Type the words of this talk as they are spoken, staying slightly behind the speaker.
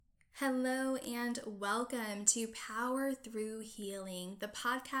Hello and welcome to Power Through Healing, the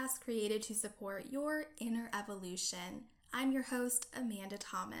podcast created to support your inner evolution. I'm your host, Amanda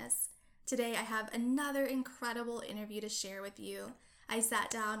Thomas. Today I have another incredible interview to share with you. I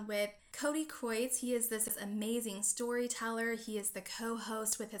sat down with Cody Kreutz. He is this amazing storyteller. He is the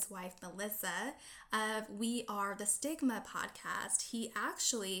co-host with his wife, Melissa, of We Are the Stigma podcast. He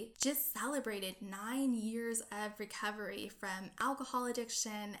actually just celebrated 9 years of recovery from alcohol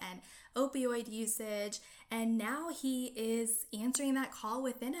addiction and opioid usage, and now he is answering that call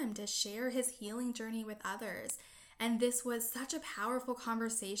within him to share his healing journey with others. And this was such a powerful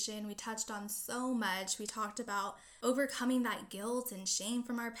conversation. We touched on so much. We talked about overcoming that guilt and shame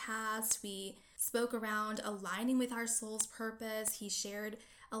from our past. We spoke around aligning with our soul's purpose. He shared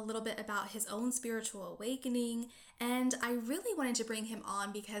a little bit about his own spiritual awakening. And I really wanted to bring him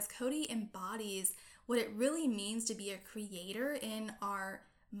on because Cody embodies what it really means to be a creator in our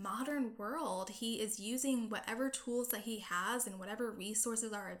modern world. He is using whatever tools that he has and whatever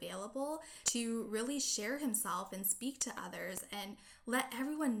resources are available to really share himself and speak to others and let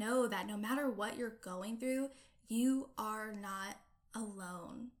everyone know that no matter what you're going through, you are not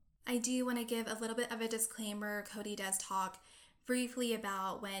alone. I do want to give a little bit of a disclaimer. Cody does talk briefly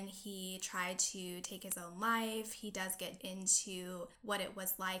about when he tried to take his own life. He does get into what it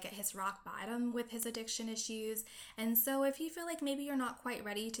was like at his rock bottom with his addiction issues. And so if you feel like maybe you're not quite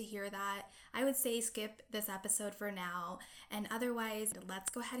ready to hear that, I would say skip this episode for now. And otherwise,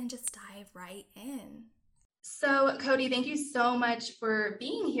 let's go ahead and just dive right in. So, Cody, thank you so much for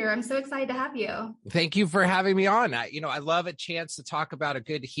being here. I'm so excited to have you. Thank you for having me on. I love a chance to talk about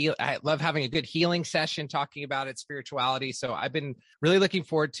I love having a good healing session, talking about its spirituality. So I've been really looking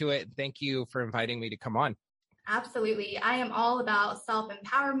forward to it. Thank you for inviting me to come on. Absolutely. I am all about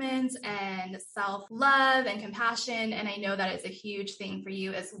self-empowerment and self-love and compassion. And I know that is a huge thing for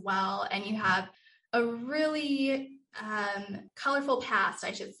you as well. And you have a really colorful past,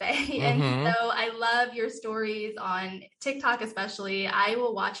 I should say. And so I love your stories on TikTok, especially. I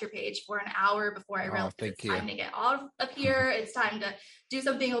will watch your page for an hour before I realize it's time to get off of here. It's time to do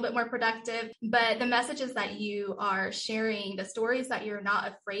something a little bit more productive. But the messages that you are sharing, the stories that you're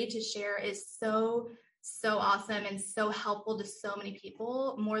not afraid to share is so awesome and so helpful to so many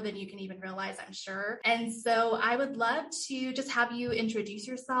people, more than you can even realize, I'm sure. And so I would love to just have you introduce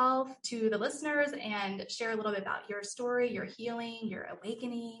yourself to the listeners and share a little bit about your story, your healing, your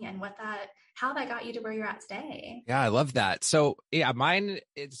awakening, and how that got you to where you're at today. Yeah, I love that. So mine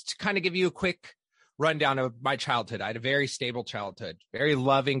is to kind of give you a quick rundown of my childhood. I had a very stable childhood, very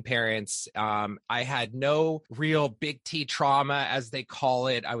loving parents. I had no real big T trauma, as they call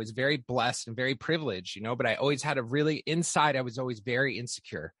it. I was very blessed and very privileged, but I always had inside, I was always very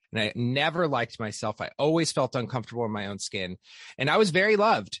insecure. And I never liked myself. I always felt uncomfortable in my own skin. And I was very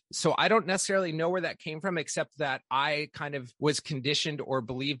loved. So I don't necessarily know where that came from, except that I kind of was conditioned or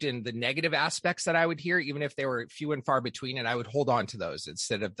believed in the negative aspects that I would hear, even if they were few and far between. And I would hold on to those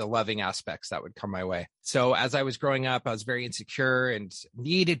instead of the loving aspects that would come my way. So as I was growing up, I was very insecure and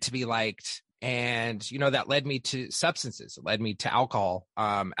needed to be liked. And, that led me to substances. It led me to alcohol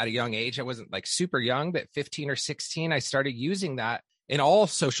at a young age. I wasn't like super young, but 15 or 16, I started using that in all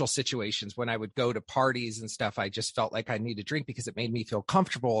social situations. When I would go to parties and stuff, I just felt like I needed to drink because it made me feel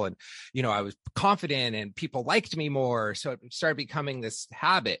comfortable. And, I was confident and people liked me more. So it started becoming this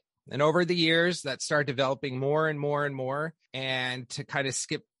habit. And over the years, that started developing more and more and more. And to kind of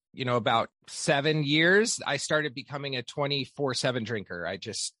skip, about 7 years, I started becoming a 24/7 drinker. I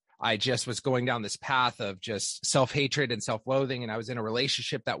just was going down this path of just self-hatred and self-loathing. And I was in a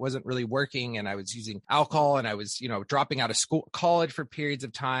relationship that wasn't really working. And I was using alcohol and I was, dropping out of college for periods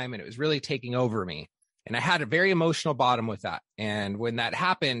of time. And it was really taking over me. And I had a very emotional bottom with that. And when that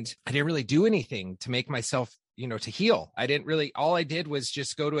happened, I didn't really do anything to make myself, to heal. All I did was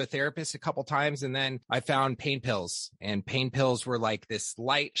just go to a therapist a couple times. And then I found pain pills, and pain pills were like this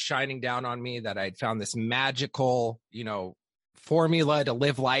light shining down on me that I'd found this magical, formula to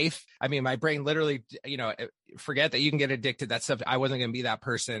live life. I mean, my brain literally, forget that you can get addicted. That stuff. I wasn't going to be that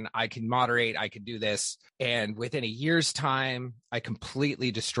person. I can moderate. I could do this. And within a year's time, I completely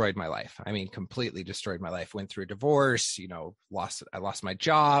destroyed my life. I mean, completely destroyed my life. Went through a divorce, I lost my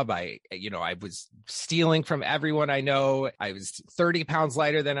job. I was stealing from everyone I know. I was 30 pounds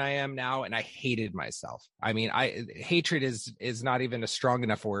lighter than I am now. And I hated myself. I mean, hatred is not even a strong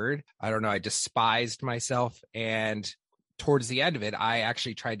enough word. I don't know. I despised myself. And towards the end of it, I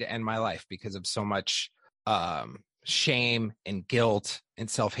actually tried to end my life because of so much shame and guilt and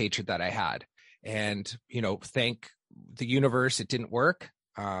self-hatred that I had. And, thank the universe, it didn't work.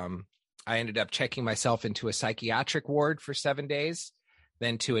 I ended up checking myself into a psychiatric ward for 7 days.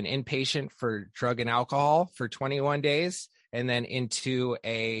 then to an inpatient for drug and alcohol for 21 days, and then into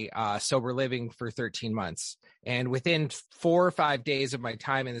a sober living for 13 months. And within 4 or 5 days of my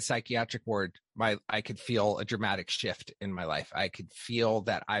time in the psychiatric ward, I could feel a dramatic shift in my life. I could feel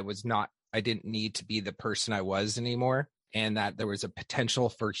that I didn't need to be the person I was anymore, and that there was a potential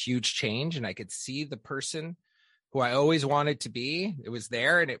for huge change. And I could see the person who I always wanted to be. It was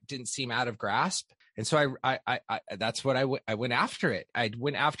there, and it didn't seem out of grasp. And so I that's what I went after it. I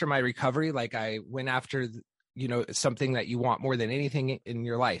went after my recovery. Like I went after, something that you want more than anything in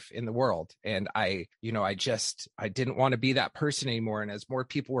your life, in the world. And I didn't want to be that person anymore. And as more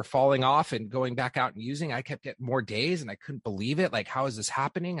people were falling off and going back out and using, I kept getting more days, and I couldn't believe it. Like, how is this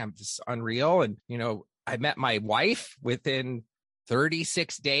happening? I'm just unreal. And, I met my wife within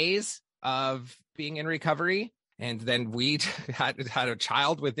 36 days of being in recovery. And then we had a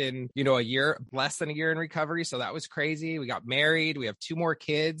child within, a year, less than a year in recovery. So that was crazy. We got married. We have 2 more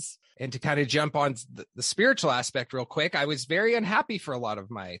kids. And to kind of jump on the spiritual aspect real quick, I was very unhappy for a lot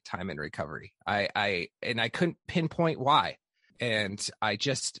of my time in recovery. I couldn't pinpoint why. And I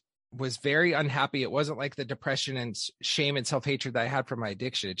just was very unhappy. It wasn't like the depression and shame and self-hatred that I had from my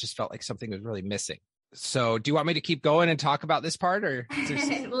addiction. It just felt like something was really missing. So do you want me to keep going and talk about this part, or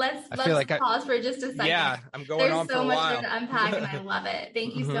let's pause for just a second. Yeah, I'm going on for a while. There's so much to unpack, and I love it.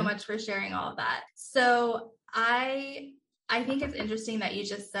 Thank you so much for sharing all of that. So I think it's interesting that you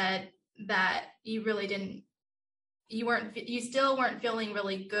just said that you really you still weren't feeling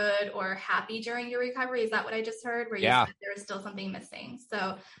really good or happy during your recovery. Is that what I just heard? Where you said there was still something missing.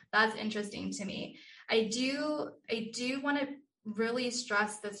 So that's interesting to me. I do want to really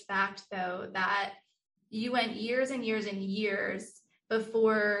stress this fact, though, that you went years and years and years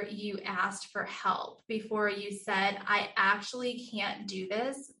before you asked for help, before you said, I actually can't do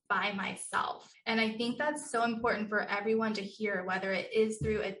this by myself. And I think that's so important for everyone to hear, whether it is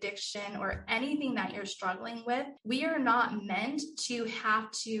through addiction or anything that you're struggling with. We are not meant to have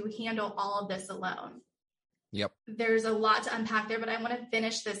to handle all of this alone. Yep. There's a lot to unpack there, but I want to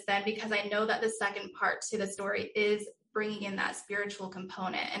finish this then, because I know that the second part to the story is bringing in that spiritual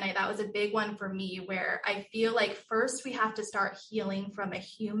component. And that was a big one for me, where I feel like first we have to start healing from a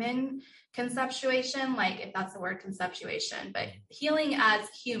human conceptuation, like if that's the word, conceptuation, but healing as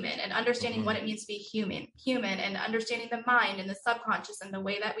human and understanding what it means to be human and understanding the mind and the subconscious and the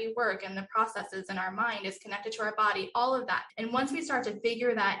way that we work and the processes in our mind is connected to our body, all of that. And once we start to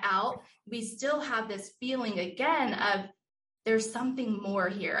figure that out, we still have this feeling again of there's something more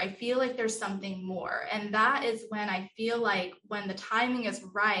here. I feel like there's something more. And that is when I feel like when the timing is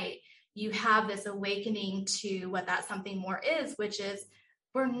right, you have this awakening to what that something more is, which is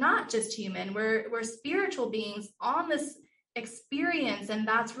we're not just human. We're spiritual beings on this experience. And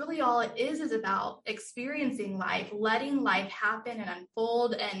that's really all it is about experiencing life, letting life happen and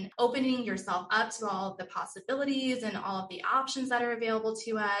unfold and opening yourself up to all of the possibilities and all of the options that are available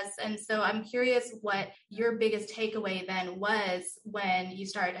to us. And so I'm curious what your biggest takeaway then was when you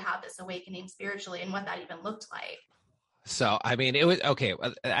started to have this awakening spiritually and what that even looked like. So, I mean, it was okay.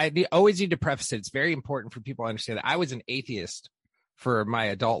 I always need to preface it. It's very important for people to understand that I was an atheist for my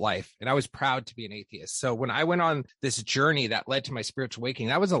adult life, and I was proud to be an atheist. So when I went on this journey that led to my spiritual awakening,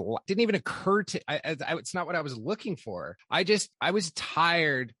 that was didn't even occur to, it's not what I was looking for. I was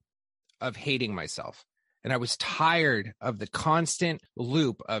tired of hating myself. And I was tired of the constant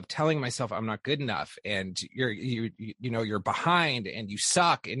loop of telling myself I'm not good enough, and you're behind, and you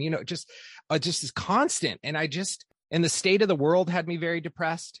suck, and just this constant. And and the state of the world had me very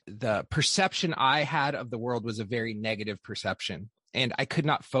depressed. The perception I had of the world was a very negative perception. And I could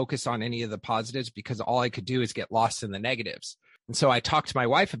not focus on any of the positives because all I could do is get lost in the negatives. And so I talked to my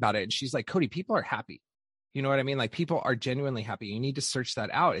wife about it, and she's like, Cody, people are happy. You know what I mean? Like, people are genuinely happy. You need to search that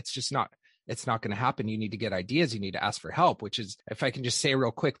out. It's not going to happen. You need to get ideas. You need to ask for help, which is, if I can just say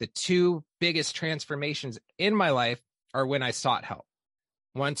real quick, the 2 biggest transformations in my life are when I sought help.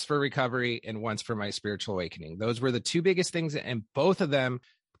 Once for recovery and once for my spiritual awakening. Those were the 2 biggest things. And both of them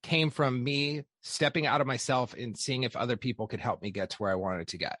came from me stepping out of myself and seeing if other people could help me get to where I wanted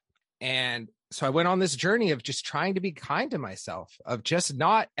to get. And so I went on this journey of just trying to be kind to myself, of just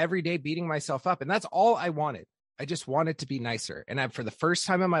not every day beating myself up. And that's all I wanted. I just wanted to be nicer. And for the first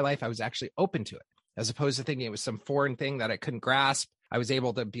time in my life, I was actually open to it, as opposed to thinking it was some foreign thing that I couldn't grasp. I was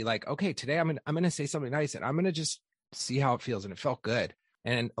able to be like, okay, today I'm going to say something nice, and I'm going to just see how it feels. And it felt good.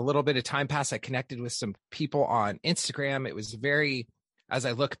 And a little bit of time passed. I connected with some people on Instagram. It was as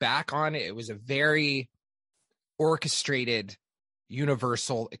I look back on it, it was a very orchestrated,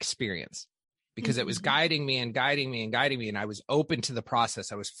 universal experience, because it was guiding me and guiding me and guiding me. And I was open to the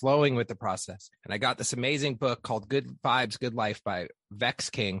process. I was flowing with the process. And I got this amazing book called Good Vibes, Good Life by Vex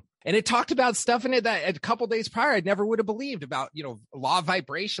King. And it talked about stuff in it that a couple days prior, I never would have believed about, law of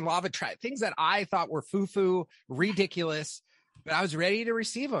vibration, law of attraction, things that I thought were foo-foo, ridiculous, but I was ready to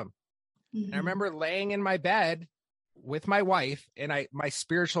receive them. Mm-hmm. And I remember laying in my bed with my wife, and my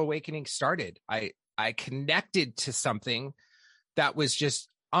spiritual awakening started. I connected to something that was just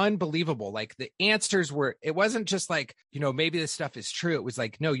unbelievable. Like the answers it wasn't just like, maybe this stuff is true. It was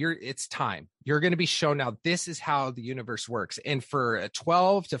like, no, it's time. You're going to be shown now. This is how the universe works. And for a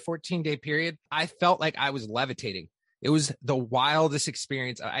 12 to 14 day period, I felt like I was levitating. It was the wildest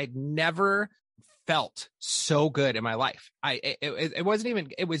experience. I'd never felt so good in my life. It wasn't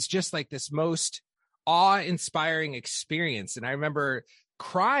even, it was just like this most awe-inspiring experience. And I remember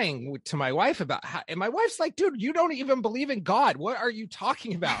crying to my wife about how, and my wife's like, dude, you don't even believe in God. What are you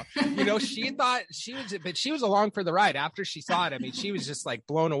talking about? She thought but she was along for the ride after she saw it. I mean, she was just like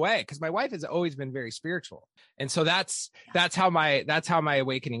blown away because my wife has always been very spiritual. And so that's how my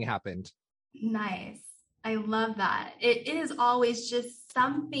awakening happened. Nice. I love that. It is always just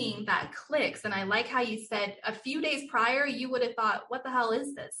something that clicks. And I like how you said a few days prior, you would have thought, what the hell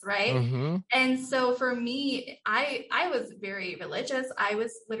is this? Right. Mm-hmm. And so for me, I was very religious. I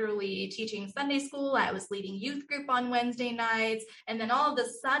was literally teaching Sunday school. I was leading youth group on Wednesday nights. And then all of a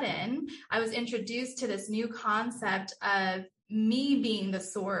sudden I was introduced to this new concept of me being the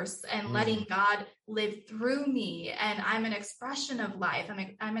source and letting God live through me. And I'm an expression of life.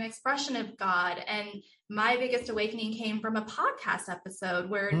 I'm an expression of God. And my biggest awakening came from a podcast episode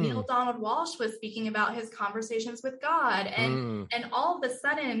where Neil Donald Walsh was speaking about his conversations with God. And all of a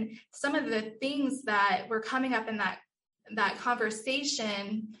sudden, some of the things that were coming up in that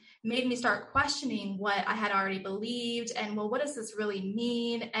conversation made me start questioning what I had already believed. And well, what does this really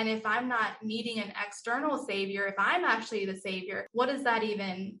mean? And if I'm not needing an external savior, if I'm actually the savior, what does that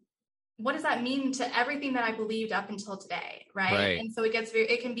mean to everything that I believed up until today? Right. And so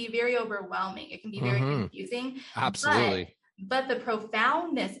it can be very overwhelming. It can be very confusing. Absolutely. But the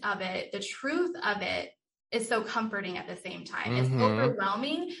profoundness of it, the truth of it is so comforting at the same time. It's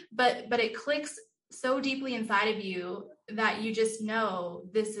overwhelming, but it clicks so deeply inside of you that you just know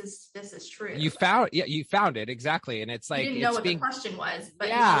this is true. You found it exactly. And it's like, you didn't know what the question was, but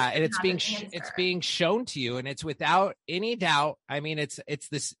and it's being shown to you, and it's without any doubt. I mean, it's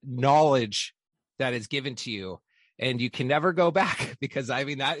this knowledge that is given to you, and you can never go back, because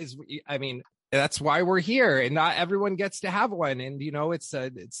that's why we're here, and not everyone gets to have one. And it's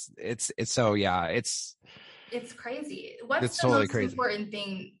crazy.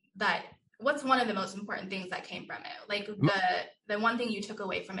 What's one of the most important things that came from it? Like the one thing you took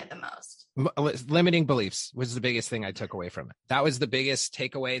away from it the most? Limiting beliefs was the biggest thing I took away from it. That was the biggest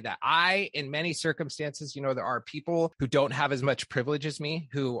takeaway, that in many circumstances, there are people who don't have as much privilege as me,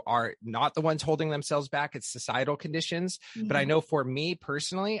 who are not the ones holding themselves back. It's societal conditions. But I know for me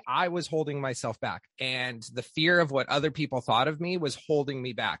personally, I was holding myself back, and the fear of what other people thought of me was holding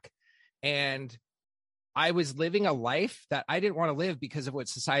me back. And I was living a life that I didn't want to live because of what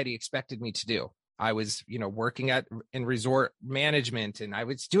society expected me to do. I was, working in resort management, and I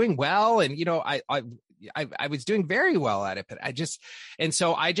was doing well. And, I was doing very well at it, but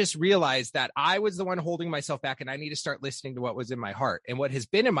so I just realized that I was the one holding myself back, and I need to start listening to what was in my heart. And what has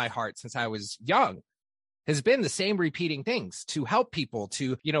been in my heart since I was young has been the same repeating things to help people,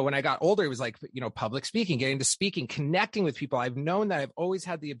 to, when I got older, it was like, public speaking, getting to speaking, connecting with people. I've known that I've always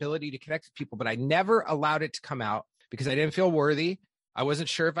had the ability to connect with people, but I never allowed it to come out because I didn't feel worthy. I wasn't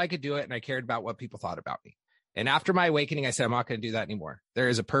sure if I could do it, and I cared about what people thought about me. And after my awakening, I said, I'm not going to do that anymore. There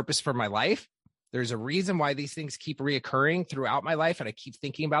is a purpose for my life. There's a reason why these things keep reoccurring throughout my life, and I keep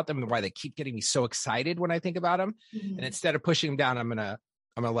thinking about them, and why they keep getting me so excited when I think about them. And instead of pushing them down, I'm going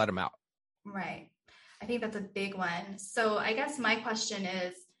to let them out. Right. I think that's a big one. So I guess my question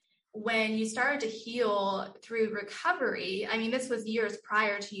is, when you started to heal through recovery, I mean, this was years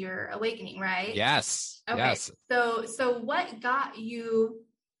prior to your awakening, right? Yes. Okay. Yes. So what got you,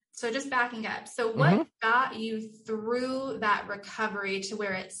 so just backing up. So what got you through that recovery to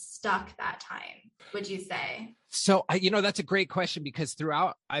where it stuck that time, would you say? So, that's a great question, because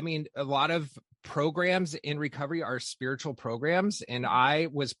throughout, a lot of programs in recovery are spiritual programs, and I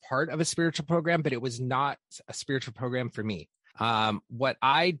was part of a spiritual program, but it was not a spiritual program for me. What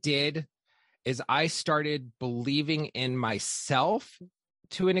I did is I started believing in myself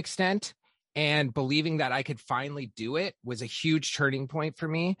to an extent, and believing that I could finally do it was a huge turning point for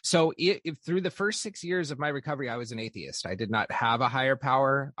me. So through the first 6 years of my recovery, I was an atheist. I did not have a higher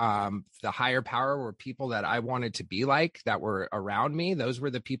power. The higher power were people that I wanted to be like, that were around me. Those were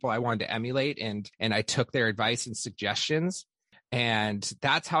the people I wanted to emulate, and I took their advice and suggestions. And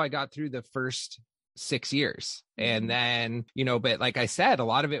that's how I got through the first 6 years. And then, you know, but like I said, a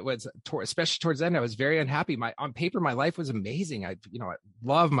lot of it was, especially towards the end, I was very unhappy. On paper, my life was amazing. I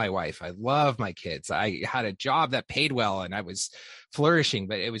love my wife. I love my kids. I had a job that paid well and I was flourishing,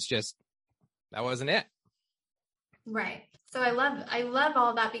 but it was just, that wasn't it. Right. So I love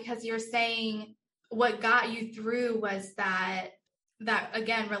all that, because you're saying what got you through was that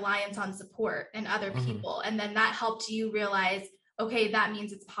again, reliance on support and other people. And then that helped you realize, okay, that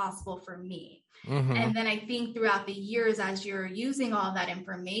means it's possible for me. And then I think throughout the years, as you're using all that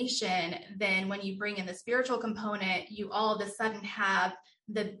information, then when you bring in the spiritual component, you all of a sudden have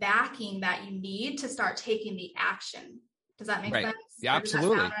the backing that you need to start taking the action. Does that make sense? Yeah,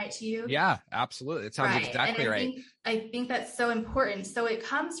 absolutely. Does that sound right to you? Yeah, absolutely. It sounds exactly right. I think that's so important. So it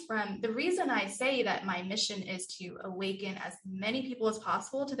comes from the reason I say that my mission is to awaken as many people as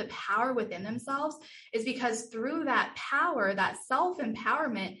possible to the power within themselves is because through that power, that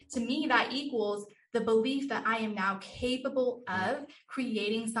self-empowerment, to me, that equals the belief that I am now capable of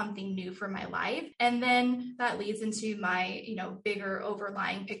creating something new for my life. And then that leads into my, bigger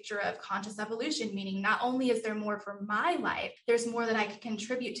overlying picture of conscious evolution, meaning not only is there more for my life, there's more that I can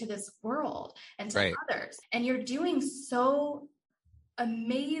contribute to this world and to others. And you're doing so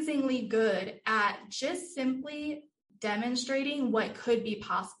amazingly good at just simply demonstrating what could be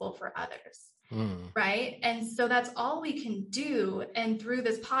possible for others. Right. And so that's all we can do. And through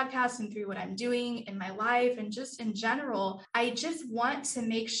this podcast and through what I'm doing in my life and just in general, I just want to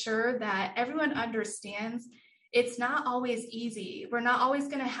make sure that everyone understands it's not always easy. We're not always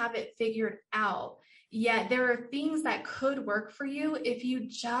going to have it figured out. Yet there are things that could work for you if you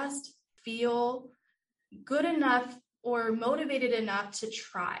just feel good enough or motivated enough to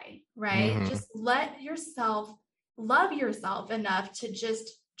try, right? Just let yourself love yourself enough to just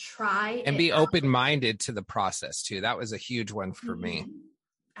try and be open-minded to the process too. That was a huge one for me.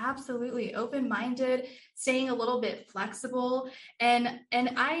 Absolutely. Open-minded, staying a little bit flexible. And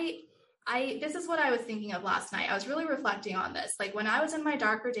I this is what I was thinking of last night. I was really reflecting on this. Like when I was in my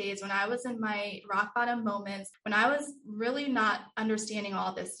darker days, when I was in my rock bottom moments, when I was really not understanding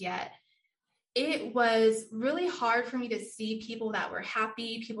all this yet, it was really hard for me to see people that were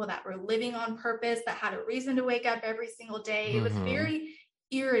happy, people that were living on purpose, that had a reason to wake up every single day. It was very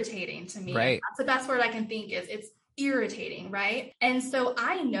irritating to me. Right. That's the best word I can think is it's irritating, right? And so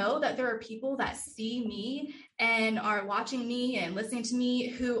I know that there are people that see me and are watching me and listening to me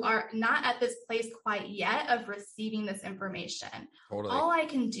who are not at this place quite yet of receiving this information. Totally. All I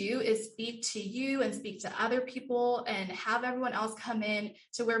can do is speak to you and speak to other people and have everyone else come in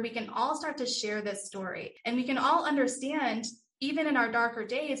to where we can all start to share this story. And we can all understand, even in our darker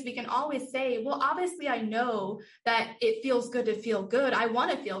days, we can always say, well, obviously I know that it feels good to feel good. I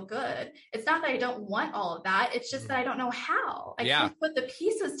want to feel good. It's not that I don't want all of that. It's just that I don't know how. I can't put the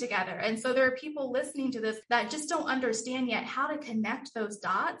pieces together. And so there are people listening to this that just don't understand yet how to connect those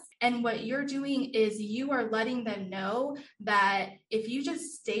dots. And what you're doing is you are letting them know that if you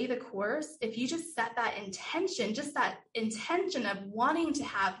just stay the course, if you just set that intention, just that intention of wanting to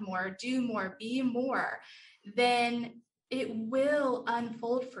have more, do more, be more, then it will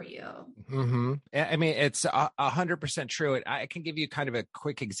unfold for you. I mean, it's 100% true. And I can give you kind of a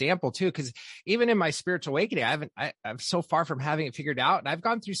quick example too, because even in my spiritual awakening, I'm so far from having it figured out. And I've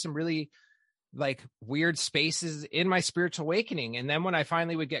gone through some really like weird spaces in my spiritual awakening. And then when I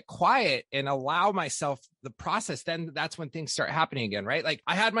finally would get quiet and allow myself the process, then that's when things start happening again, right? Like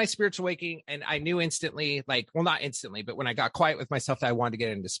I had my spiritual awakening and I knew instantly, like, well, not instantly, but when I got quiet with myself, that I wanted to get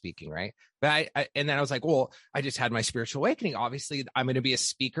into speaking, right? But and then I was like, well, I just had my spiritual awakening. Obviously, I'm going to be a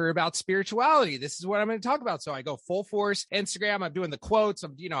speaker about spirituality. This is what I'm going to talk about. So I go full force Instagram. I'm doing the quotes.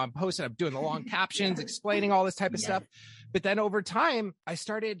 I'm posting, I'm doing the long captions, explaining all this type of stuff. But then over time, I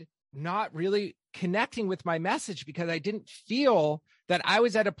started not really connecting with my message because I didn't feel that I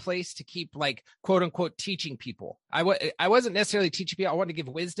was at a place to keep like quote unquote teaching people. I wasn't necessarily teaching people. I wanted to give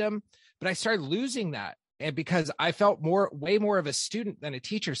wisdom, but I started losing that. And because I felt way more of a student than a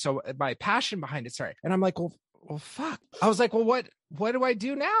teacher. So my passion behind it started. And I'm like, well, fuck. I was like, well, what do I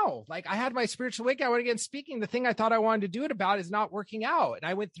do now? Like I had my spiritual awakening. I want to get speaking. The thing I thought I wanted to do it about is not working out. And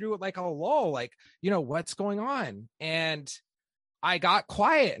I went through it like a lull, like, what's going on? And I got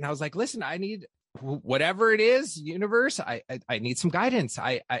quiet and I was like, listen, I need whatever it is, universe, I need some guidance.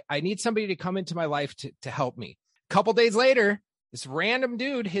 I need somebody to come into my life to help me. A couple days later, this random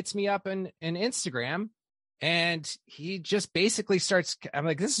dude hits me up in Instagram and he just basically starts, I'm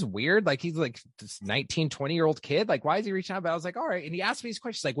like, this is weird. Like he's like this 19, 20-year-old kid. Like, why is he reaching out? But I was like, all right. And he asked me these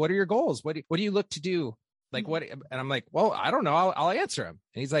questions like, what are your goals? What do you look to do? Like what? And I'm like, well, I don't know. I'll answer him.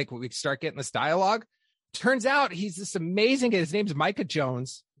 And he's like, we start getting this dialogue. Turns out he's this amazing, his name's Micah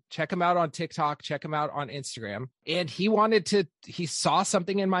Jones, check him out on TikTok, check him out on Instagram. And he saw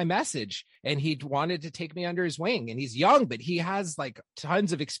something in my message and he wanted to take me under his wing. And he's young, but he has like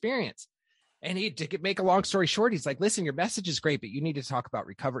tons of experience. And to make a long story short, he's like, listen, your message is great, but you need to talk about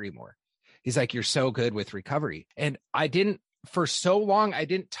recovery more. He's like, you're so good with recovery. And for so long, I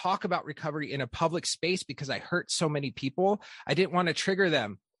didn't talk about recovery in a public space because I hurt so many people. I didn't want to trigger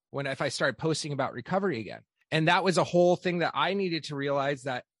them if I started posting about recovery again. And that was a whole thing that I needed to realize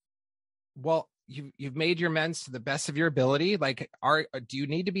that, well, you've made your amends to the best of your ability. Like, do you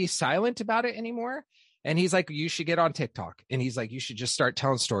need to be silent about it anymore? And he's like, you should get on TikTok. And he's like, you should just start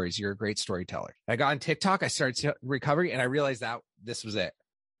telling stories. You're a great storyteller. I got on TikTok. I started recovery and I realized that this was it.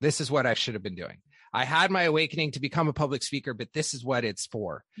 This is what I should have been doing. I had my awakening to become a public speaker, but this is what it's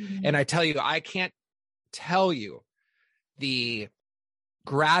for. Mm-hmm. And I tell you, I can't tell you the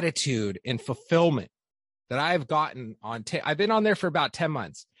gratitude and fulfillment that I've gotten on I've been on there for about 10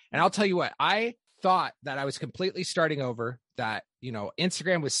 months. And I'll tell you what, I thought that I was completely starting over, that,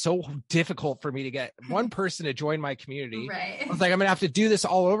 Instagram was so difficult for me to get one person to join my community. Right. I was like, I'm going to have to do this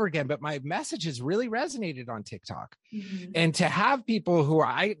all over again. But my message has really resonated on TikTok. Mm-hmm. And to have people who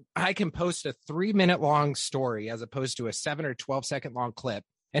I can post a 3-minute long story as opposed to a 7 or 12-second long clip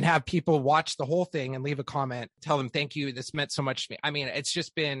and have people watch the whole thing and leave a comment, tell them, thank you. This meant so much to me. I mean, it's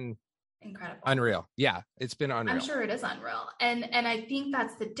just been incredible. Unreal. Yeah, it's been unreal. I'm sure it is unreal. And I think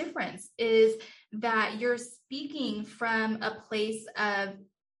that's the difference, is that you're speaking from a place of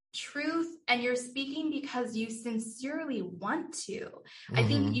truth and you're speaking because you sincerely want to. Mm-hmm. I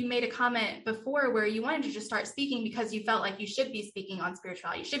think you made a comment before where you wanted to just start speaking because you felt like you should be speaking on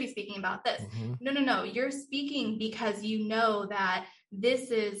spirituality. You should be speaking about this. Mm-hmm. No. You're speaking because you know that this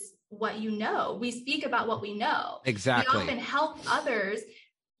is what you know. We speak about what we know. Exactly. We often help others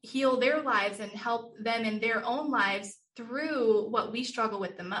heal their lives and help them in their own lives through what we struggle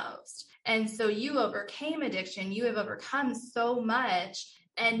with the most. And so you overcame addiction. You have overcome so much.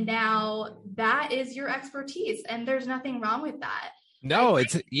 And now that is your expertise. And there's nothing wrong with that. No,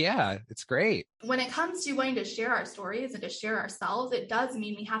 it's great. When it comes to wanting to share our stories and to share ourselves, it does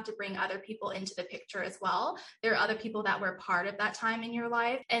mean we have to bring other people into the picture as well. There are other people that were part of that time in your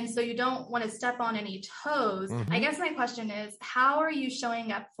life. And so you don't want to step on any toes. Mm-hmm. I guess my question is, how are you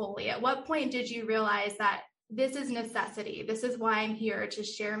showing up fully? At what point did you realize that this is necessity? This is why I'm here, to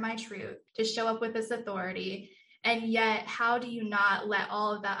share my truth, to show up with this authority. And yet, how do you not let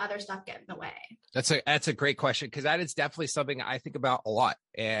all of that other stuff get in the way? That's a great question, because that is definitely something I think about a lot,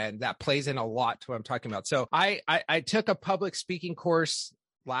 and that plays in a lot to what I'm talking about. So I took a public speaking course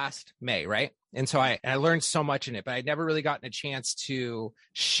last May, right? And so I learned so much in it, but I'd never really gotten a chance to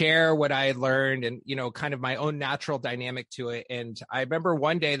share what I had learned and, kind of my own natural dynamic to it. And I remember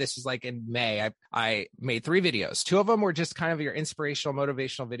one day, this was like in May, I made 3 videos. 2 of them were just kind of your inspirational,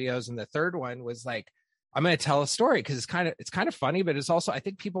 motivational videos. And the third one was like, I'm going to tell a story because it's kind of funny, but it's also, I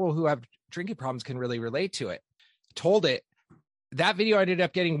think people who have drinking problems can really relate to it. Told it. That video ended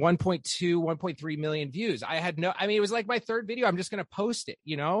up getting 1.2, 1.3 million views. It was like my 3rd video. I'm just going to post it,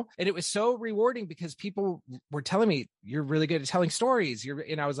 and it was so rewarding because people were telling me, you're really good at telling stories.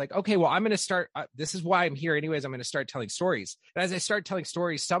 And I was like, okay, well, I'm going to start. This is why I'm here anyways. I'm going to start telling stories. And as I start telling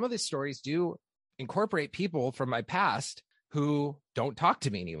stories, some of the stories do incorporate people from my past who don't talk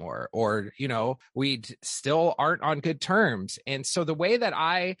to me anymore, or, we still aren't on good terms. And so the way that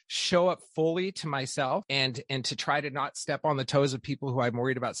I show up fully to myself and to try to not step on the toes of people who I'm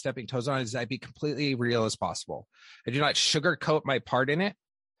worried about stepping toes on is I be completely real as possible. I do not sugarcoat my part in it,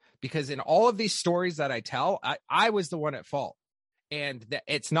 because in all of these stories that I tell, I was the one at fault, and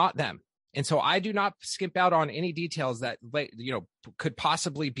it's not them. And so I do not skimp out on any details that, could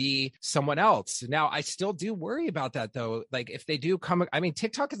possibly be someone else. Now, I still do worry about that, though. Like, if they do come,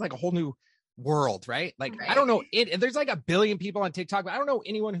 TikTok is like a whole new world, right? Like, right. I don't know there's like 1 billion people on TikTok, but I don't know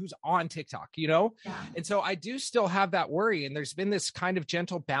anyone who's on TikTok, Yeah. And so I do still have that worry. And there's been this kind of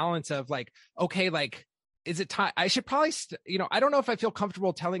gentle balance of like, okay, like, is it time? I should probably, I don't know if I feel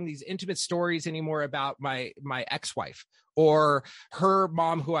comfortable telling these intimate stories anymore about my ex-wife or her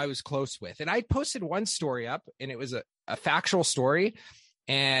mom who I was close with. And I posted one story up, and it was a factual story,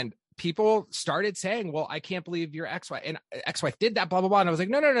 and people started saying, well, I can't believe your ex-wife did that, blah, blah, blah. And I was like,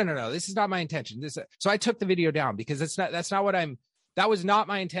 no, this is not my intention. So I took the video down because that was not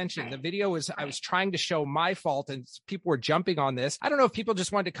my intention. The video was, I was trying to show my fault, and people were jumping on this. I don't know if people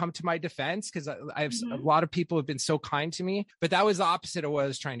just wanted to come to my defense, because I have a lot of people have been so kind to me, but that was the opposite of what I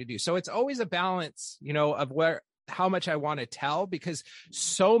was trying to do. So it's always a balance, of how much I want to tell, because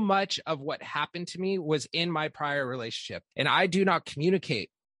so much of what happened to me was in my prior relationship, and I do not communicate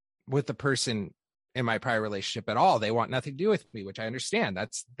with the person in my prior relationship at all. They want nothing to do with me, which I understand.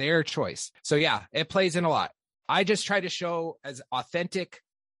 That's their choice. So yeah, it plays in a lot. I just try to show as authentic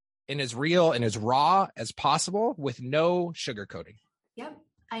and as real and as raw as possible with no sugarcoating. Yep.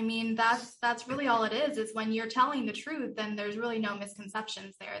 I mean, that's really all it is when you're telling the truth, then there's really no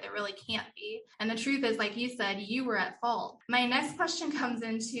misconceptions there. There really can't be. And the truth is, like you said, you were at fault. My next question comes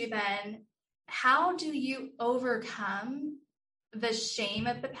into then, how do you overcome the shame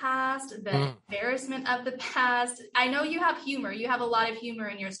of the past, the embarrassment of the past? I know you have humor. You have a lot of humor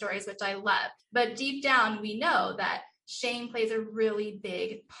in your stories, which I love. But deep down, we know that shame plays a really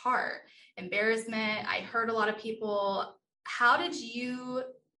big part. Embarrassment. I heard a lot of people. How did you,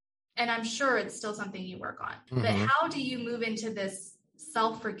 and I'm sure it's still something you work on, but how do you move into this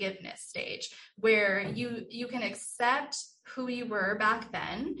self-forgiveness stage where you can accept who you were back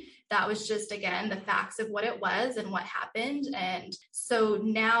then? That was just, again, the facts of what it was and what happened. And so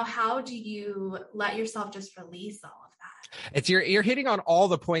now how do you let yourself just release all of that? It's you're hitting on all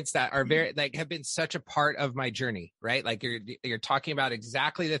the points that are very, like, have been such a part of my journey, right? Like you're talking about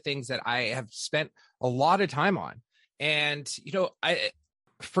exactly the things that I have spent a lot of time on. And,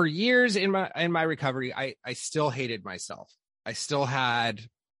 for years in my recovery, I still hated myself. I still had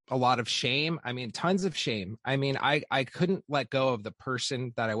a lot of shame. I mean, tons of shame. I mean, I couldn't let go of the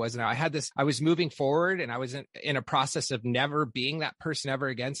person that I was now. I was moving forward, and I was in a process of never being that person ever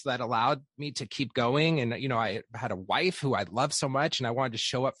again. So that allowed me to keep going. And, I had a wife who I loved so much, and I wanted to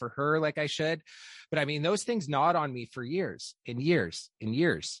show up for her like I should. But I mean, those things gnawed on me for years and years and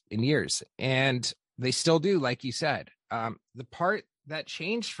years and years. And they still do, like you said. The part that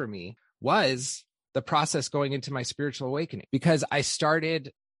changed for me was the process going into my spiritual awakening, because I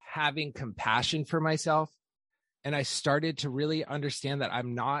started having compassion for myself, and I started to really understand that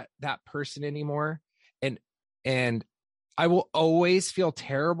I'm not that person anymore. And I will always feel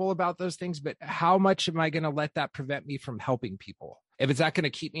terrible about those things, but how much am I going to let that prevent me from helping people? If it's not going to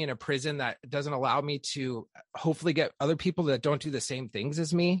keep me in a prison that doesn't allow me to hopefully get other people that don't do the same things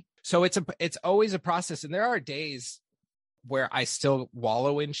as me. So it's always a process. And there are days where I still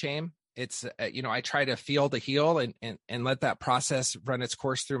wallow in shame. It's, I try to feel the heal and let that process run its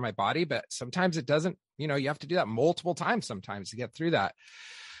course through my body. But sometimes it doesn't, you have to do that multiple times sometimes to get through that.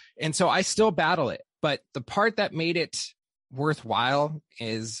 And so I still battle it. But the part that made it worthwhile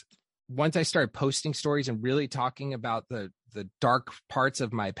is once I started posting stories and really talking about the dark parts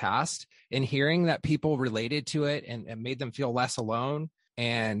of my past, and hearing that people related to it and made them feel less alone.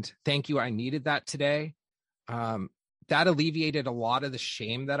 And thank you, I needed that today. That alleviated a lot of the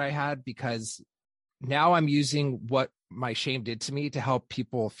shame that I had, because now I'm using what my shame did to me to help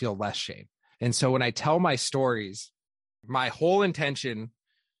people feel less shame. And so when I tell my stories, my whole intention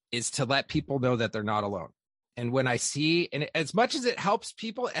is to let people know that they're not alone. And when I see, and as much as it helps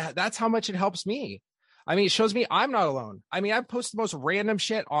people, that's how much it helps me. I mean, it shows me I'm not alone. I mean, I post the most random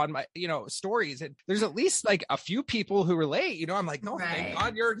shit on my, stories, and there's at least like a few people who relate, I'm like, no, thank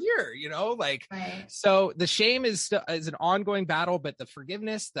God you're here, So the shame is an ongoing battle, but the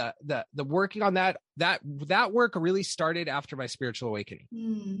forgiveness, the working on that work really started after my spiritual awakening.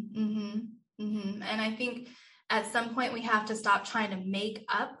 And I think at some point we have to stop trying to make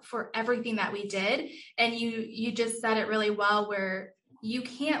up for everything that we did. And you just said it really well, where you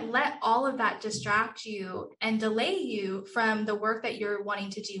can't let all of that distract you and delay you from the work that you're wanting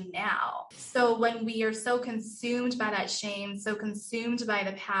to do now. So when we are so consumed by that shame, so consumed by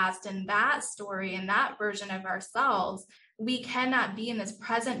the past and that story and that version of ourselves, we cannot be in this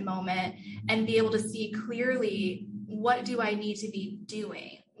present moment and be able to see clearly, what do I need to be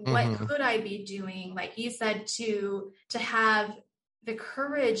doing? What could I be doing? Like you said, to have the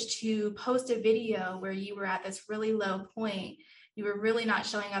courage to post a video where you were at this really low point. You were really not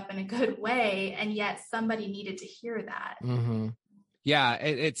showing up in a good way, and yet somebody needed to hear that. Yeah,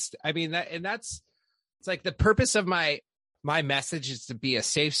 it's like the purpose of my message is to be a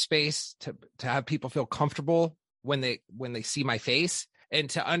safe space, to have people feel comfortable when they see my face, and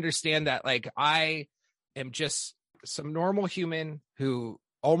to understand that, like, I am just some normal human who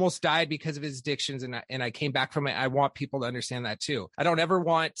almost died because of his addictions, and I came back from it. I want people to understand that too. I don't ever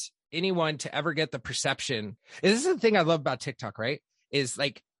want anyone to ever get the perception. This is the thing I love about TikTok, right? Is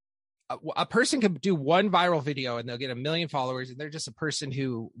like a person can do one viral video and they'll get 1 million followers, and they're just a person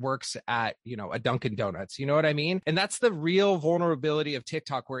who works at, a Dunkin' Donuts. You know what I mean? And that's the real vulnerability of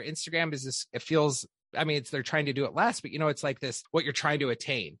TikTok, where Instagram is this, it feels, they're trying to do it less, but it's like this, what you're trying to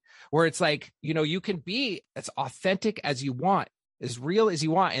attain, where it's like, you can be as authentic as you want, as real as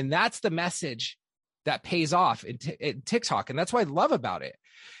you want. And that's the message that pays off in TikTok. And that's what I love about it.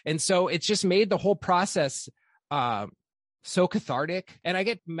 And so it's just made the whole process so cathartic. And I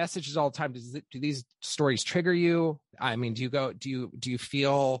get messages all the time. Do these stories trigger you? I mean, do you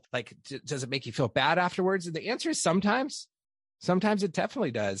feel like, does it make you feel bad afterwards? And the answer is sometimes it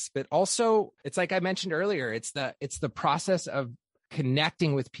definitely does. But also, it's like I mentioned earlier, it's the process of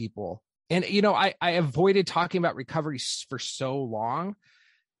connecting with people. And, I avoided talking about recovery for so long.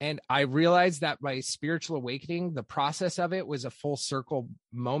 And I realized that my spiritual awakening, the process of it was a full circle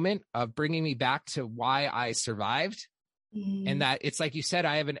moment of bringing me back to why I survived. And that it's like you said,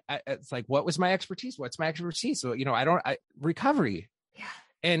 it's like, what was my expertise? What's my expertise? So, recovery. Yeah.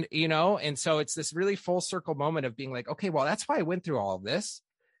 And, and so it's this really full circle moment of being like, okay, well, that's why I went through all of this.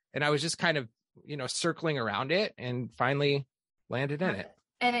 And I was just kind of, circling around it and finally landed in it.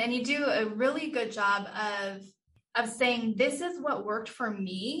 And you do a really good job of saying, this is what worked for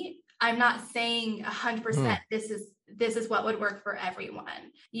me. I'm not saying 100% this is what would work for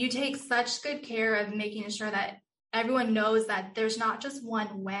everyone. You take such good care of making sure that everyone knows that there's not just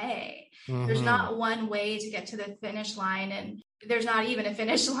one way. There's not one way to get to the finish line, and there's not even a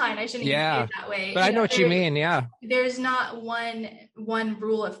finish line. I shouldn't even say it that way. But I know what you mean. Yeah. There's not one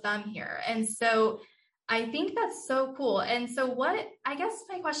rule of thumb here. And so I think that's so cool. And so I guess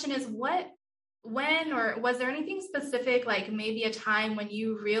my question is, when, or was there anything specific, like maybe a time when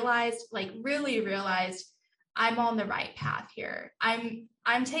you really realized I'm on the right path here. I'm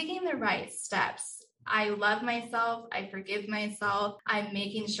taking the right steps. I love myself. I forgive myself. I'm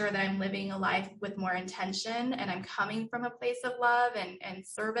making sure that I'm living a life with more intention, and I'm coming from a place of love and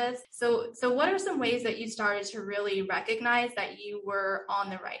service. So what are some ways that you started to really recognize that you were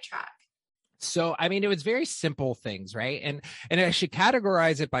on the right track? So, I mean, it was very simple things, right? And I should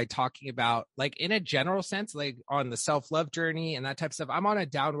categorize it by talking about, like, in a general sense, like on the self-love journey and that type of stuff, I'm on a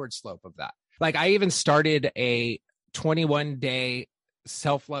downward slope of that. Like, I even started a 21-day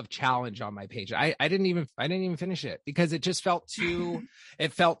self-love challenge on my page. I didn't even finish it because it just felt too,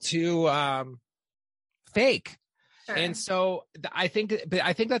 fake. Sure. And so I think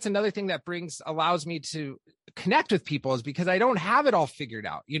that's another thing that allows me to connect with people, is because I don't have it all figured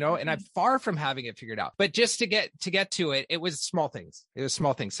out, and I'm far from having it figured out. But just to get to it, it was small things.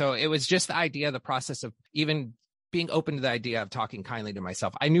 So it was just the process of even being open to the idea of talking kindly to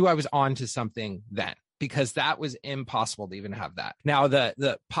myself. I knew I was on to something then, because that was impossible to even have that. Now,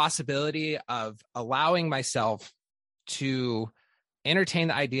 the possibility of allowing myself to entertain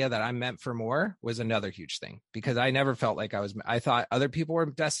the idea that I'm meant for more was another huge thing, because I never felt like I thought other people were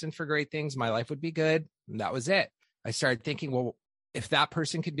destined for great things. My life would be good. And that was it. I started thinking, well, if that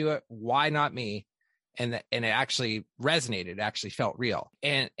person could do it, why not me? And it actually resonated. It actually felt real.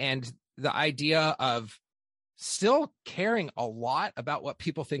 And the idea of still caring a lot about what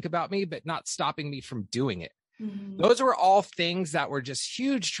people think about me, but not stopping me from doing it. Mm-hmm. Those were all things that were just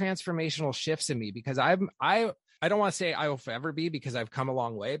huge transformational shifts in me, because I don't want to say I will forever be, because I've come a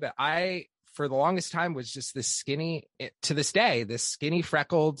long way, but I, for the longest time, was just this skinny, to this day, this skinny,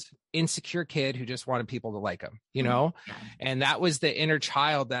 freckled, insecure kid who just wanted people to like him, Yeah. And that was the inner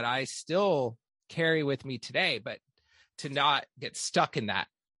child that I still carry with me today, but to not get stuck in that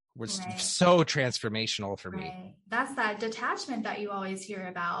was so transformational for me. That's that detachment that you always hear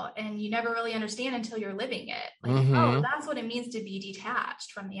about, and you never really understand until you're living it. Like, oh, that's what it means to be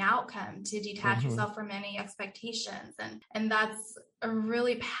detached from the outcome, to detach yourself from any expectations. And that's a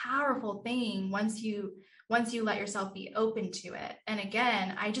really powerful thing once you let yourself be open to it. And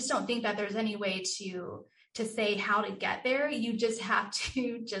again, I just don't think that there's any way to say how to get there. You just have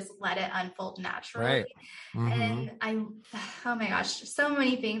to just let it unfold naturally. Right. And oh my gosh, so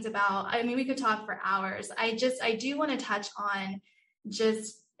many things we could talk for hours. I do want to touch on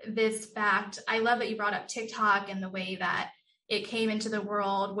just this fact. I love that you brought up TikTok and the way that it came into the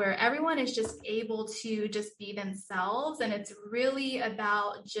world where everyone is just able to just be themselves. And it's really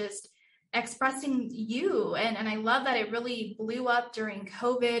about just expressing you. And I love that it really blew up during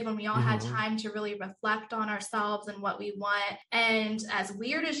COVID, when we all had time to really reflect on ourselves and what we want. And as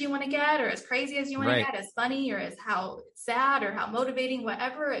weird as you want to get, or as crazy as you want to get, as funny, or as how sad or how motivating,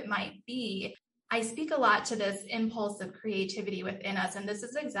 whatever it might be, I speak a lot to this impulse of creativity within us. And this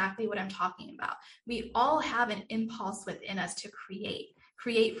is exactly what I'm talking about. We all have an impulse within us to create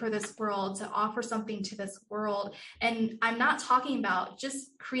for this world, to offer something to this world. And I'm not talking about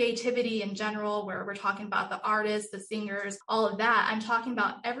just creativity in general, where we're talking about the artists, the singers, all of that. I'm talking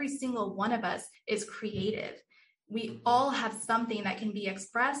about every single one of us is creative. We all have something that can be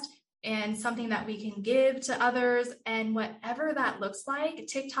expressed and something that we can give to others. And whatever that looks like,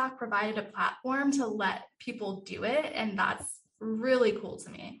 TikTok provided a platform to let people do it. And that's really cool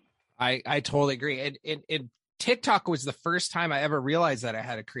to me. I totally agree. And TikTok was the first time I ever realized that I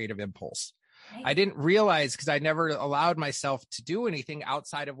had a creative impulse. Right. I didn't realize, because I never allowed myself to do anything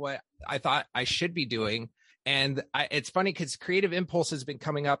outside of what I thought I should be doing. And it's funny because creative impulse has been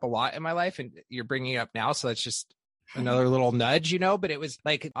coming up a lot in my life, and you're bringing it up now. So that's just another little nudge, but it was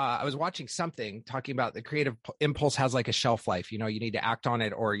like, I was watching something talking about the creative impulse has like a shelf life, you need to act on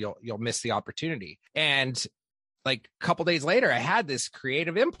it or you'll miss the opportunity. And like a couple days later, I had this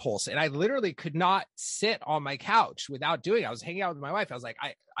creative impulse and I literally could not sit on my couch without doing it. I was hanging out with my wife. I was like,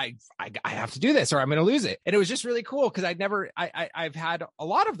 I have to do this or I'm going to lose it. And it was just really cool because I've had a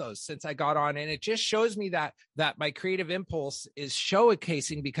lot of those since I got on. And it just shows me that my creative impulse is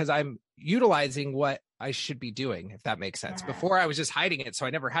showcasing because I'm utilizing what I should be doing, if that makes sense. Yeah. Before I was just hiding it. So I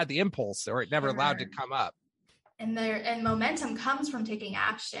never had the impulse or it never allowed to come up. And momentum comes from taking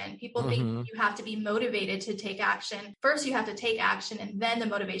action. People think you have to be motivated to take action. First, you have to take action, and then the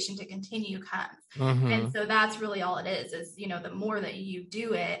motivation to continue comes. And so that's really all it is, the more that you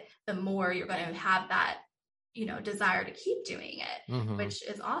do it, the more you're going to have that, desire to keep doing it, which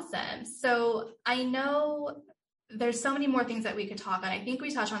is awesome. So I know there's so many more things that we could talk on. I think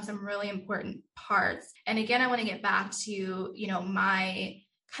we touched on some really important parts. And again, I want to get back to, my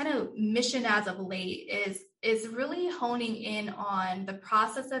kind of mission as of late is really honing in on the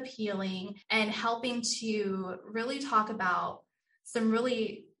process of healing and helping to really talk about some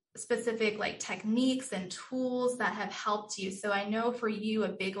really specific like techniques and tools that have helped you. So I know for you, a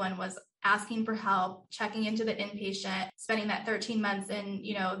big one was asking for help, checking into the inpatient, spending that 13 months in,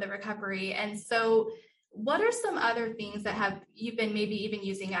 the recovery. And so what are some other things that you've been maybe even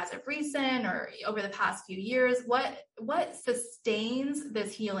using as of recent or over the past few years? What sustains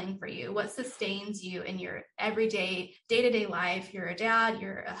this healing for you? What sustains you in your everyday, day-to-day life? You're a dad,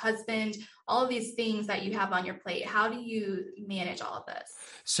 you're a husband, all of these things that you have on your plate. How do you manage all of this?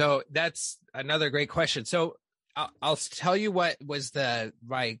 So that's another great question. So I'll tell you what was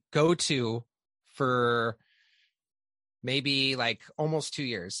my go-to for maybe like almost 2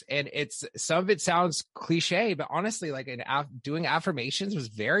 years. And some of it sounds cliche, but honestly, like doing affirmations was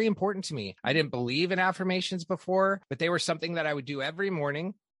very important to me. I didn't believe in affirmations before, but they were something that I would do every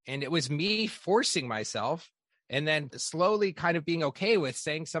morning. And it was me forcing myself and then slowly kind of being okay with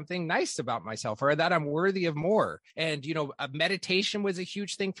saying something nice about myself or that I'm worthy of more. And, a meditation was a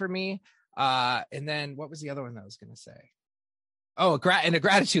huge thing for me. And then what was the other one that I was going to say? Oh, and a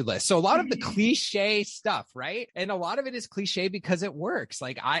gratitude list. So a lot of the cliche stuff, right? And a lot of it is cliche because it works.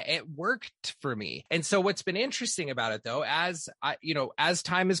 Like it worked for me. And so what's been interesting about it though, as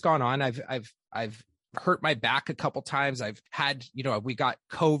time has gone on, I've hurt my back a couple times. I've had, we got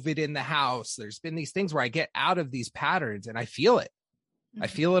COVID in the house. There's been these things where I get out of these patterns and I feel it. I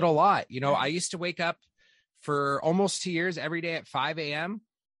feel it a lot. I used to wake up for almost 2 years every day at 5 a.m.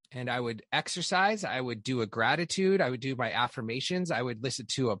 and I would exercise. I would do a gratitude. I would do my affirmations. I would listen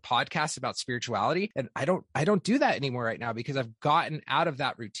to a podcast about spirituality. And I don't do that anymore right now because I've gotten out of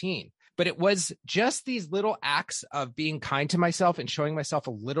that routine. But it was just these little acts of being kind to myself and showing myself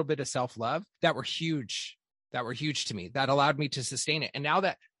a little bit of self-love that were huge to me, that allowed me to sustain it. And now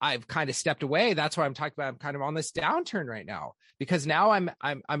that I've kind of stepped away, that's why I'm talking about, I'm kind of on this downturn right now, because now I'm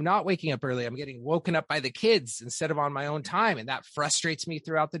not waking up early. I'm getting woken up by the kids instead of on my own time. And that frustrates me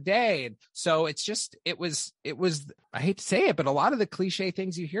throughout the day. And so it was, I hate to say it, but a lot of the cliche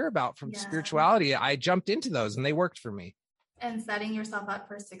things you hear about from spirituality, I jumped into those and they worked for me. And setting yourself up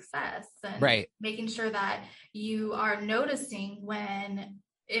for success and right. Making sure that you are noticing when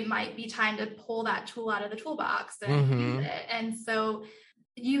it might be time to pull that tool out of the toolbox and use it. And so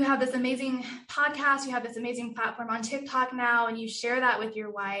you have this amazing podcast, you have this amazing platform on TikTok now, and you share that with your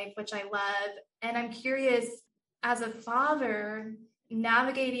wife, which I love. And I'm curious, as a father,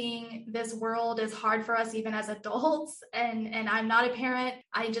 navigating this world is hard for us even as adults, and I'm not a parent.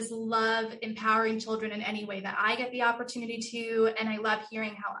 I just love empowering children in any way that I get the opportunity to, and I love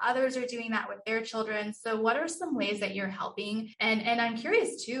hearing how others are doing that with their children. So what are some ways that you're helping? And I'm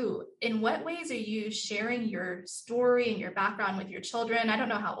curious too, in what ways are you sharing your story and your background with your children? I don't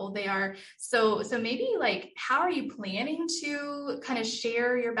know how old they are, so maybe like, how are you planning to kind of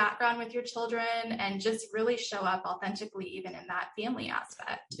share your background with your children and just really show up authentically even in that family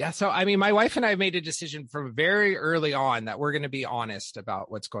aspect? Yeah. So, I mean, my wife and I made a decision from very early on that we're going to be honest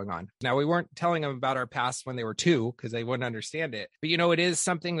about what's going on. Now, we weren't telling them about our past when they were 2 because they wouldn't understand it. But, it is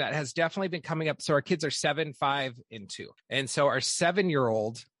something that has definitely been coming up. So our kids are 7, 5, and 2. And so our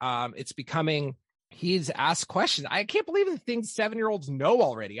 7-year-old, it's becoming, he's asked questions. I can't believe the things 7-year-olds know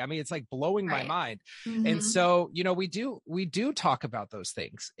already. I mean, it's like blowing my mind. And so, we do talk about those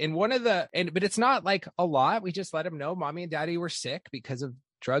things. And but it's not like a lot. We just let them know mommy and daddy were sick because of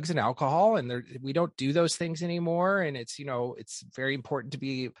drugs and alcohol, and we don't do those things anymore. And it's, it's very important to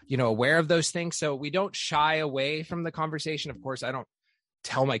be, aware of those things. So we don't shy away from the conversation. Of course, I don't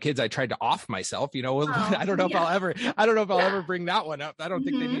tell my kids I tried to off myself, I don't know if I'll ever bring that one up. I don't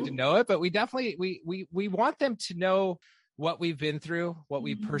think they need to know it, but we definitely, we want them to know what we've been through, what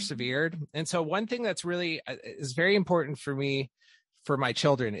we persevered. And so one thing that's really is very important for me, for my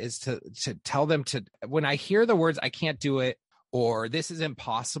children, is to tell them when I hear the words, I can't do it, or this is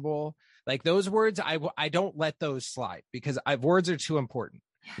impossible, like those words, I don't let those slide, because words are too important.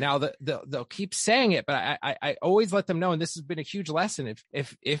 Now they'll keep saying it, but I always let them know. And this has been a huge lesson.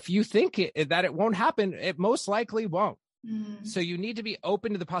 If you think that it won't happen, it most likely won't. So you need to be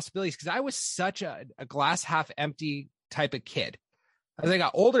open to the possibilities. Cause I was such a glass half empty type of kid. As I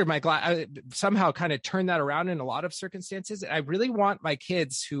got older, I somehow kind of turned that around in a lot of circumstances. I really want my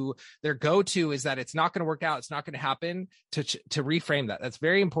kids, who their go-to is that it's not going to work out, it's not going to happen, to reframe that. That's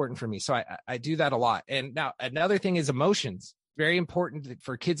very important for me. So I do that a lot. And now another thing is emotions. Very important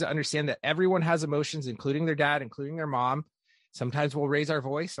for kids to understand that everyone has emotions, including their dad, including their mom. Sometimes we'll raise our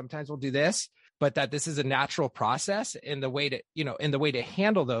voice, sometimes we'll do this, but that this is a natural process, and the way to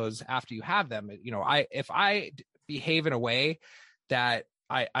handle those after you have them. If I behave in a way that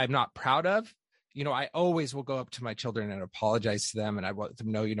I'm not proud of, I always will go up to my children and apologize to them. And I want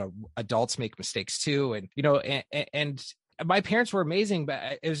them to know, adults make mistakes too. And, and my parents were amazing,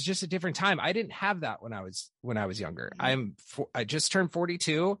 but it was just a different time. I didn't have that when I was younger. I just turned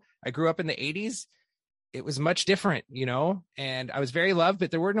 42. I grew up in the 80s. It was much different, and I was very loved,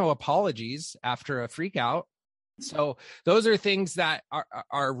 but there were no apologies after a freak out. So those are things that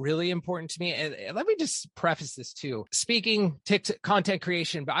are really important to me. And let me just preface this too. Speaking content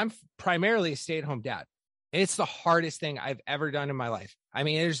creation, but I'm primarily a stay-at-home dad. It's the hardest thing I've ever done in my life. I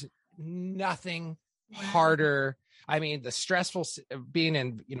mean, there's nothing harder. I mean, the stressful being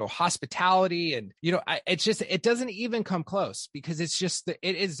in, hospitality, and, it doesn't even come close, because it's just,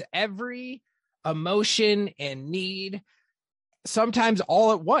 it is every emotion and need, sometimes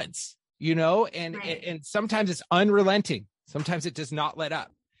all at once, and, right. And sometimes it's unrelenting. Sometimes it does not let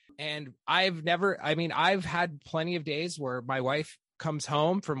up. And I've had plenty of days where my wife comes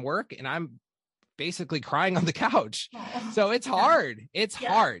home from work and I'm basically crying on the couch. So it's hard. It's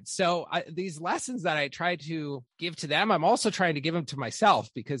hard. So these lessons that I try to give to them, I'm also trying to give them to myself,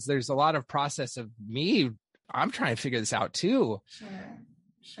 because there's a lot of process of me. I'm trying to figure this out too.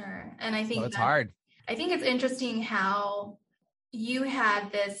 Sure. And I think it's hard. I think it's interesting how you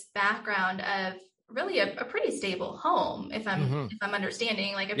had this background of really a pretty stable home, if I'm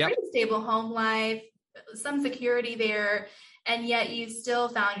understanding, like a pretty stable home life, some security there. And yet you still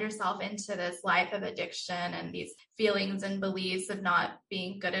found yourself into this life of addiction and these feelings and beliefs of not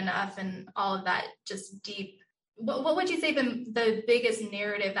being good enough and all of that just deep. What would you say the biggest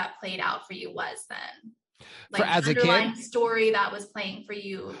narrative that played out for you was then? Like as a underlying kid? Story that was playing for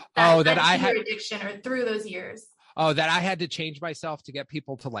you that I had addiction or through those years. Oh, that I had to change myself to get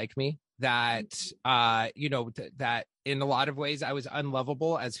people to like me. That, that in a lot of ways I was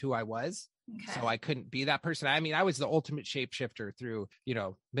unlovable as who I was. Okay. So I couldn't be that person. I mean, I was the ultimate shapeshifter through,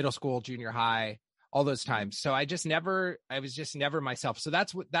 middle school, junior high, all those times. So I was just never myself. So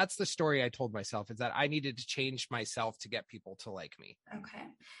that's the story I told myself, is that I needed to change myself to get people to like me. Okay.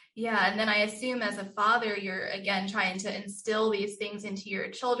 Yeah. And then I assume as a father, you're again trying to instill these things into your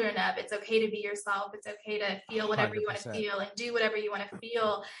children of it's okay to be yourself. It's okay to feel whatever 100%. You want to feel and do whatever you want to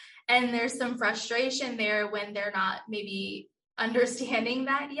feel. And there's some frustration there when they're not maybe understanding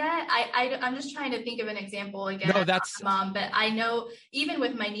that yet. I'm just trying to think of an example again. No, that's mom, but I know even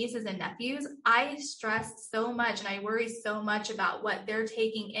with my nieces and nephews, I stress so much and I worry so much about what they're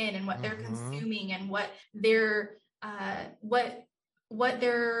taking in and what they're consuming and what they're what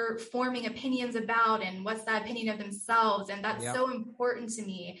they're forming opinions about and what's that opinion of themselves. And that's so important to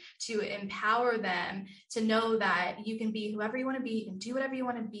me, to empower them to know that you can be whoever you want to be, you can do whatever you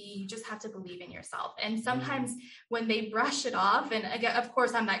want to be, you just have to believe in yourself. And sometimes when they brush it off, and again, of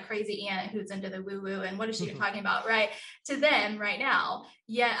course, I'm that crazy aunt who's into the woo-woo and what is she talking about, right? To them right now.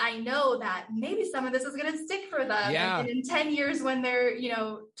 Yet I know that maybe some of this is going to stick for them. Yeah. And in 10 years, when they're,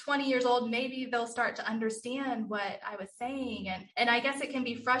 20 years old, maybe they'll start to understand what I was saying. And I guess it can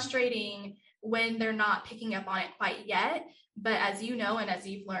be frustrating when they're not picking up on it quite yet. But as you know, and as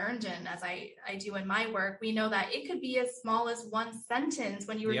you've learned, and as I do in my work, we know that it could be as small as one sentence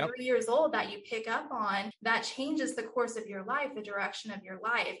when you were 3 years old that you pick up on that changes the course of your life, the direction of your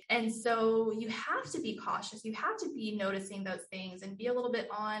life. And so you have to be cautious. You have to be noticing those things and be a little bit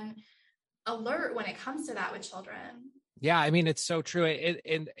on alert when it comes to that with children. Yeah, I mean, it's so true.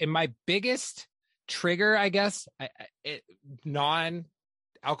 And my biggest trigger, I guess,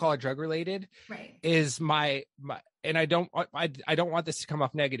 alcohol or drug related, Right. is my and I don't want this to come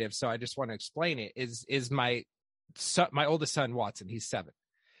off negative, so I just want to explain it, is my son, my oldest son, Watson. He's 7.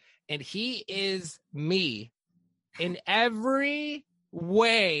 And he is me in every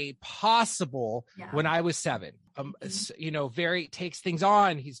way possible when I was 7. Very takes things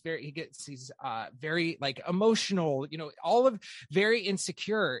on. He's very like emotional, all of very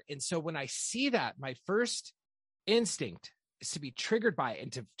insecure. And so when I see that, my first instinct is to be triggered by it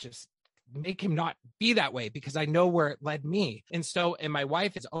and to just make him not be that way, because I know where it led me. And my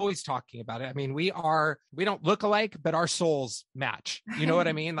wife is always talking about it. I mean, we don't look alike, but our souls match. You know what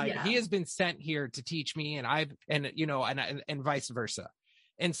I mean? Like he has been sent here to teach me, and vice versa.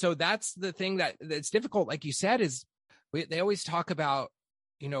 And so that's the thing that's difficult. Like you said, is they always talk about,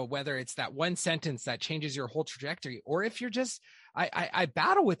 whether it's that one sentence that changes your whole trajectory, or if you're just, I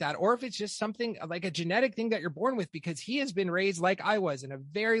battle with that, or if it's just something like a genetic thing that you're born with, because he has been raised like I was, in a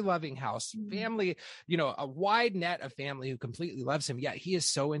very loving house, family, a wide net of family who completely loves him. Yet he is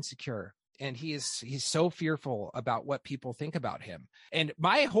so insecure, and he's so fearful about what people think about him. And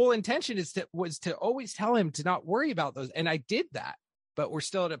my whole intention was to always tell him to not worry about those. And I did that. But we're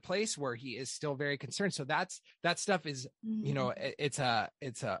still at a place where he is still very concerned. So that stuff is, I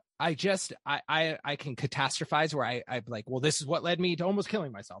can catastrophize where I'm like, well, this is what led me to almost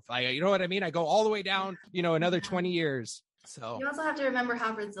killing myself. You know what I mean? I go all the way down, another 20 years. So you also have to remember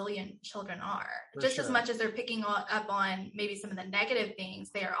how resilient children are. Just as much as they're picking up on maybe some of the negative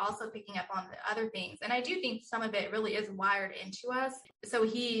things, they are also picking up on the other things. And I do think some of it really is wired into us. So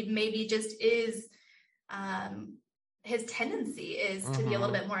he maybe just is, his tendency is to be a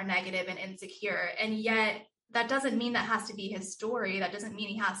little bit more negative and insecure. And yet that doesn't mean that has to be his story. That doesn't mean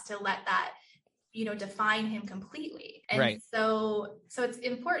he has to let that, define him completely. And so it's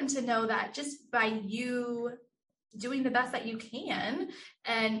important to know that just by you doing the best that you can,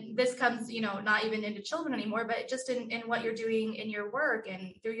 and this comes, not even into children anymore, but just in what you're doing in your work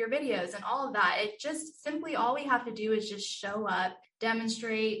and through your videos and all of that, it just simply, all we have to do is just show up,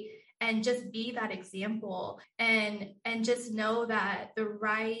 demonstrate, and just be that example, and just know that the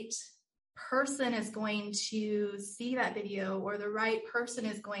right person is going to see that video, or the right person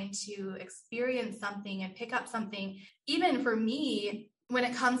is going to experience something and pick up something. Even for me, when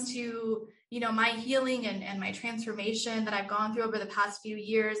it comes to, my healing and my transformation that I've gone through over the past few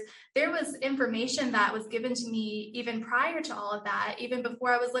years, there was information that was given to me even prior to all of that. Even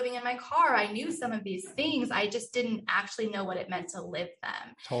before I was living in my car, I knew some of these things. I just didn't actually know what it meant to live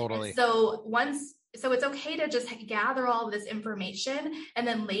them. Totally. And so it's okay to just gather all of this information. And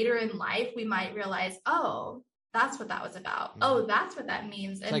then later in life, we might realize, oh, that's what that was about. Oh, that's what that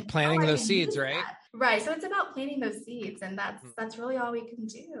means. It's like planting those seeds, right? That. Right. So it's about planting those seeds, and that's really all we can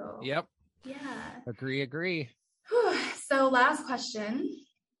do. Yep. Yeah. Agree. So last question.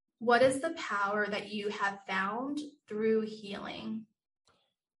 What is the power that you have found through healing?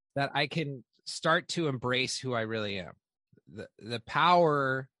 That I can start to embrace who I really am. The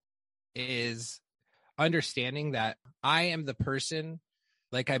power is understanding that I am the person,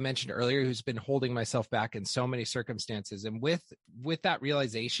 like I mentioned earlier, who's been holding myself back in so many circumstances. And with that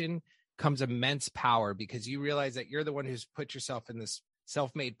realization comes immense power, because you realize that you're the one who's put yourself in this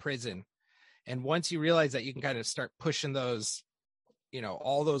self-made prison. And once you realize that, you can kind of start pushing those,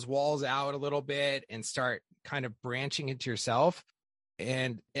 all those walls out a little bit, and start kind of branching into yourself,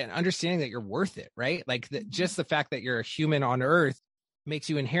 and understanding that you're worth it, right? Like just the fact that you're a human on earth makes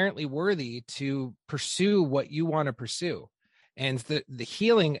you inherently worthy to pursue what you want to pursue. And the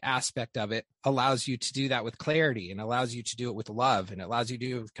healing aspect of it allows you to do that with clarity, and allows you to do it with love, and allows you to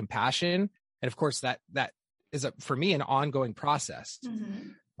do it with compassion. And of course, that is for me an ongoing process.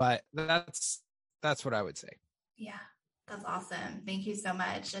 But that's what I would say. Yeah, that's awesome. Thank you so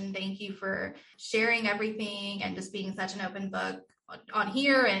much. And thank you for sharing everything, and just being such an open book on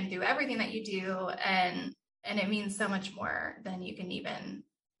here and through everything that you do. And it means so much more than you can even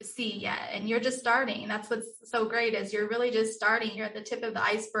see yet. And you're just starting. That's what's so great, is you're really just starting. You're at the tip of the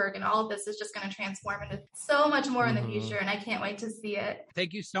iceberg, and all of this is just going to transform into so much more in the future. And I can't wait to see it.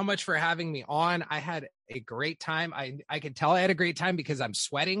 Thank you so much for having me on. I had a great time. I could tell I had a great time because I'm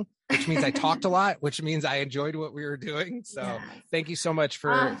sweating, which means I talked a lot, which means I enjoyed what we were doing. So Thank you so much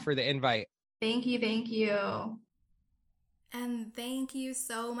for the invite. Thank you. And thank you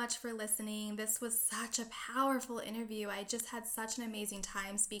so much for listening. This was such a powerful interview. I just had such an amazing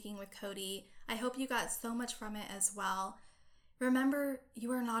time speaking with Cody. I hope you got so much from it as well. Remember,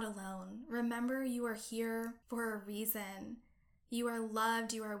 you are not alone. Remember, you are here for a reason. You are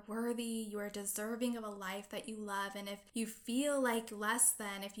loved, you are worthy, you are deserving of a life that you love. And if you feel like less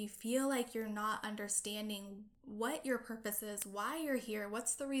than, if you feel like you're not understanding what your purpose is, why you're here,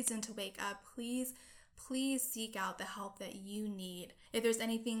 what's the reason to wake up, please seek out the help that you need. If there's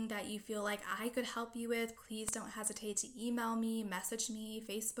anything that you feel like I could help you with, please don't hesitate to email me, message me,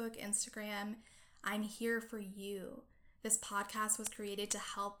 Facebook, Instagram. I'm here for you. This podcast was created to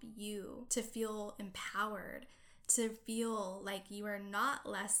help you to feel empowered, to feel like you are not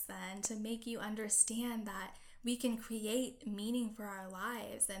less than, to make you understand that we can create meaning for our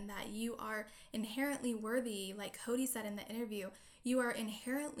lives and that you are inherently worthy. Like Cody said in the interview, you are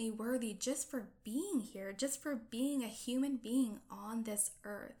inherently worthy just for being here, just for being a human being on this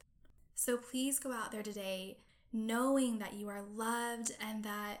earth. So please go out there today knowing that you are loved and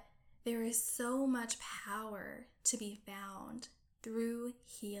that there is so much power to be found through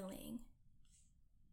healing.